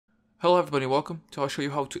Hello everybody, welcome. I'll show you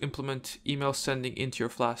how to implement email sending into your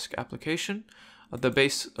Flask application. The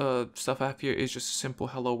base stuff I have here is just a simple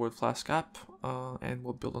hello world Flask app, and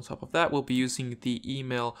we'll build on top of that. We'll be using the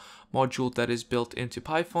email module that is built into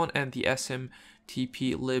Python and the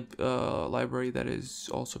SMTP lib library that is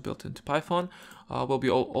also built into Python. We'll be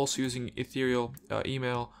also using ethereal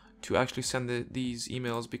email to actually send these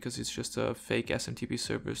emails, because it's just a fake SMTP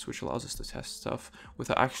service which allows us to test stuff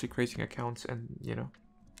without actually creating accounts and, you know,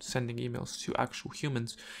 sending emails to actual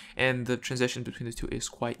humans, and the transition between the two is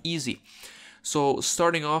quite easy. So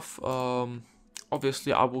starting off,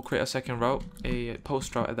 obviously I will create a second route, a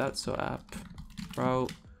post route at that. So app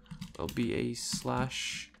route will be a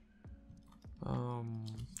slash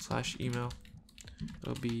email.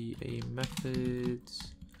 It'll be a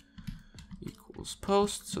methods equals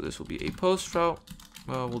post. So this will be a post route.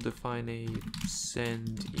 We'll define a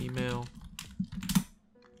send email.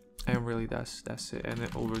 And really that's it, and then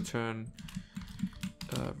we'll return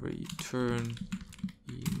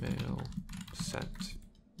email sent.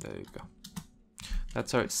 There you go.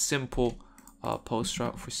 That's our simple post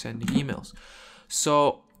route for sending emails.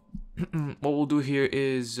 So what we'll do here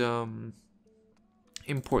is import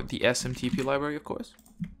the SMTP library, of course.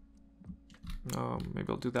 Maybe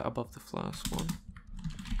I'll do that above the Flask one,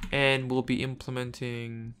 and we'll be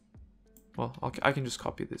implementing, well, I can just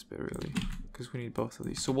copy this bit really, because we need both of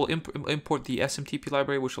these. So we'll import the SMTP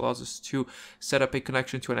library, which allows us to set up a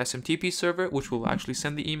connection to an SMTP server, which will actually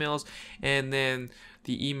send the emails, and then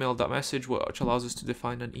the email.message, which allows us to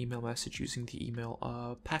define an email message using the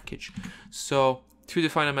email package. So to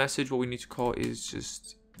define a message, what we need to call is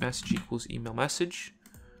just message equals email message.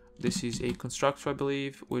 This is a constructor, I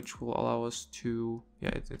believe, which will allow us to,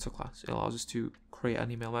 yeah, it's a class. It allows us to create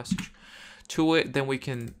an email message. To it, then we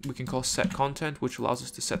can call set content, which allows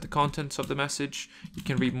us to set the contents of the message. You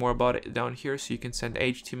can read more about it down here. So you can send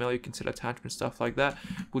HTML, you can set attachment, stuff like that.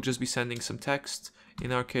 We'll just be sending some text.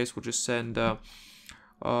 In our case, we'll just send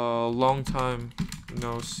long time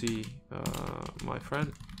no see, my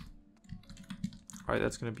friend. All right,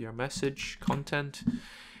 that's gonna be our message content,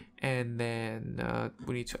 and then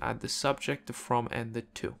we need to add the subject, the from, and the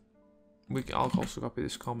to. I'll also copy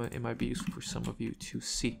this comment. It might be useful for some of you to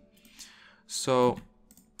see. So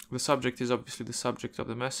the subject is obviously the subject of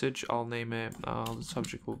the message. I'll name it, the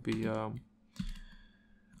subject will be a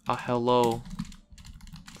hello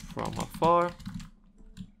from afar.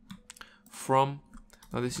 From,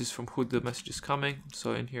 now this is from who the message is coming.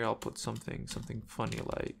 So in here I'll put something funny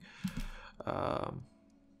like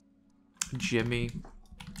Jimmy,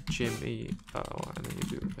 and then you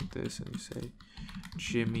do it like this, and you say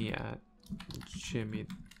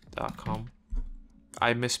jimmy@jimmy.com.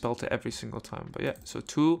 I misspelled it every single time, but yeah, so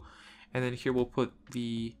to, and then here we'll put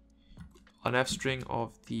an F string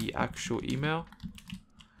of the actual email.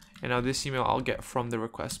 And now this email I'll get from the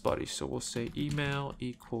request body. So we'll say email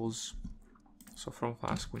equals, so from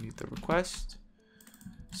Flask we need the request.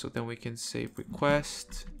 So then we can say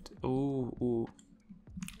request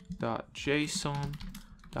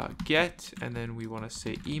 .json.get, and then we want to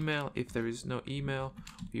say email. If there is no email,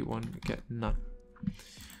 we want to get none.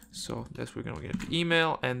 So that's we're gonna get the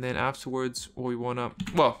email, and then afterwards what we wanna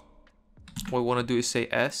do is say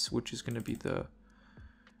s, which is gonna be the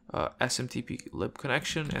SMTP lib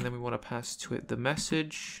connection, and then we want to pass to it the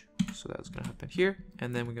message. So that's gonna happen here,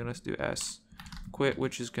 and then we're gonna do s quit,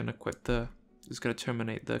 which is gonna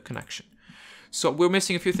terminate the connection. So we're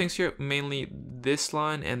missing a few things here, mainly this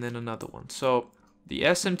line and then another one. So the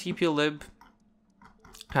SMTP lib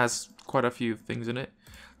has quite a few things in it.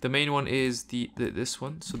 The main one is this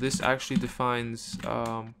one. So this actually defines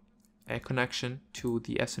a connection to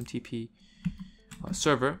the SMTP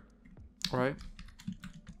server, right?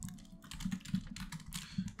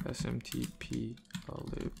 SMTP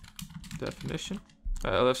lib definition.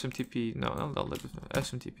 SMTP, no, not lib,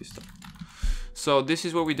 SMTP stuff. So this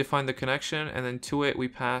is where we define the connection, and then to it we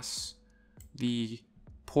pass the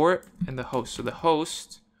port and the host. So the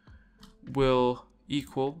host will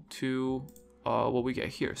equal to what we get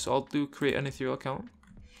here. So I'll create an ethereal account.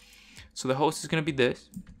 So the host is going to be this,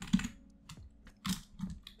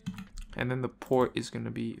 and then the port is going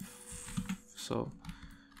to be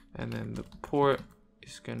and then the port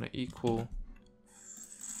is going to equal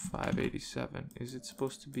 587. Is it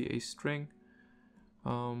supposed to be a string?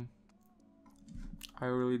 I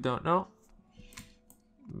really don't know.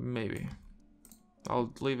 Maybe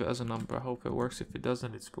I'll leave it as a number. I hope it works. If it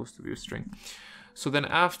doesn't, it's supposed to be a string. So then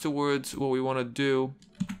afterwards, what we want to do,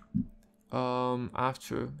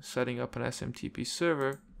 after setting up an SMTP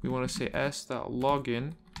server, we want to say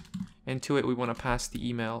s.login, and to it we want to pass the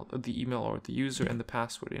email or the user and the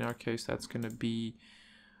password. In our case, that's going to be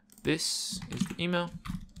this is the email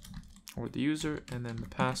or the user, and then the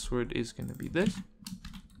password is going to be this.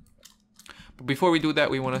 But before we do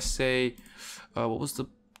that, we want to say, what was the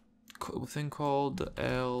thing called?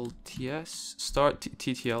 LTS start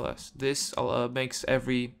TTLS. This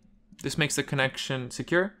makes the connection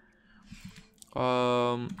secure,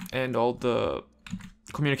 and all the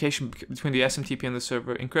communication between the SMTP and the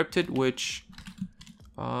server encrypted, which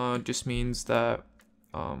just means that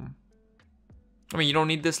I mean, you don't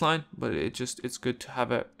need this line, but it's good to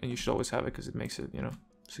have it, and you should always have it because it makes it, you know,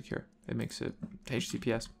 secure. It makes it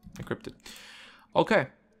HTTPS encrypted. Okay,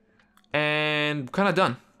 and kind of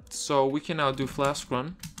done. So we can now do flask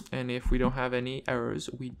run, and if we don't have any errors,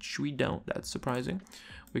 which we don't, that's surprising,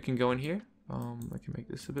 we can go in here. I can make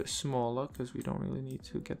this a bit smaller because we don't really need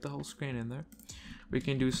to get the whole screen in there. We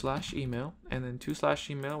can do /email, and then to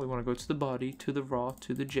 /email, we want to go to the body, to the raw,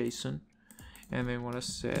 to the JSON, and then we want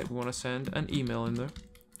to send an email in there.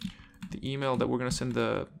 The email that we're going to send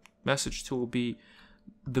the message to will be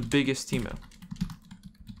the biggest email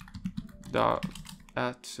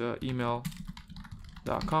at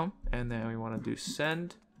email.com, and then we want to do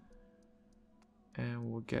send, and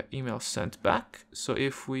we'll get email sent back. So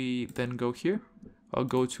if we then go here, I'll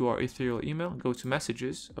go to our ethereal email, go to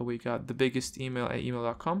messages, we got the biggest email at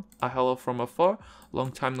email.com, a hello from afar,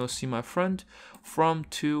 long time no see my friend, from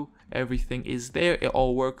to, everything is there, it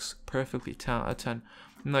all works perfectly 10 out of 10.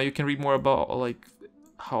 Now you can read more about like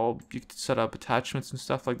how you can set up attachments and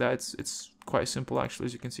stuff like that. It's quite simple actually,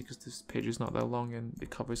 as you can see, because this page is not that long and it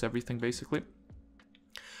covers everything basically.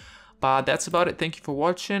 But that's about it. Thank you for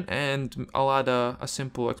watching, and I'll add a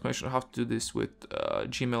simple explanation of how to do this with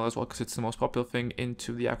Gmail as well, because it's the most popular thing,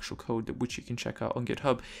 into the actual code, which you can check out on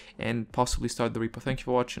GitHub and possibly start the repo. Thank you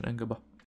for watching, and goodbye.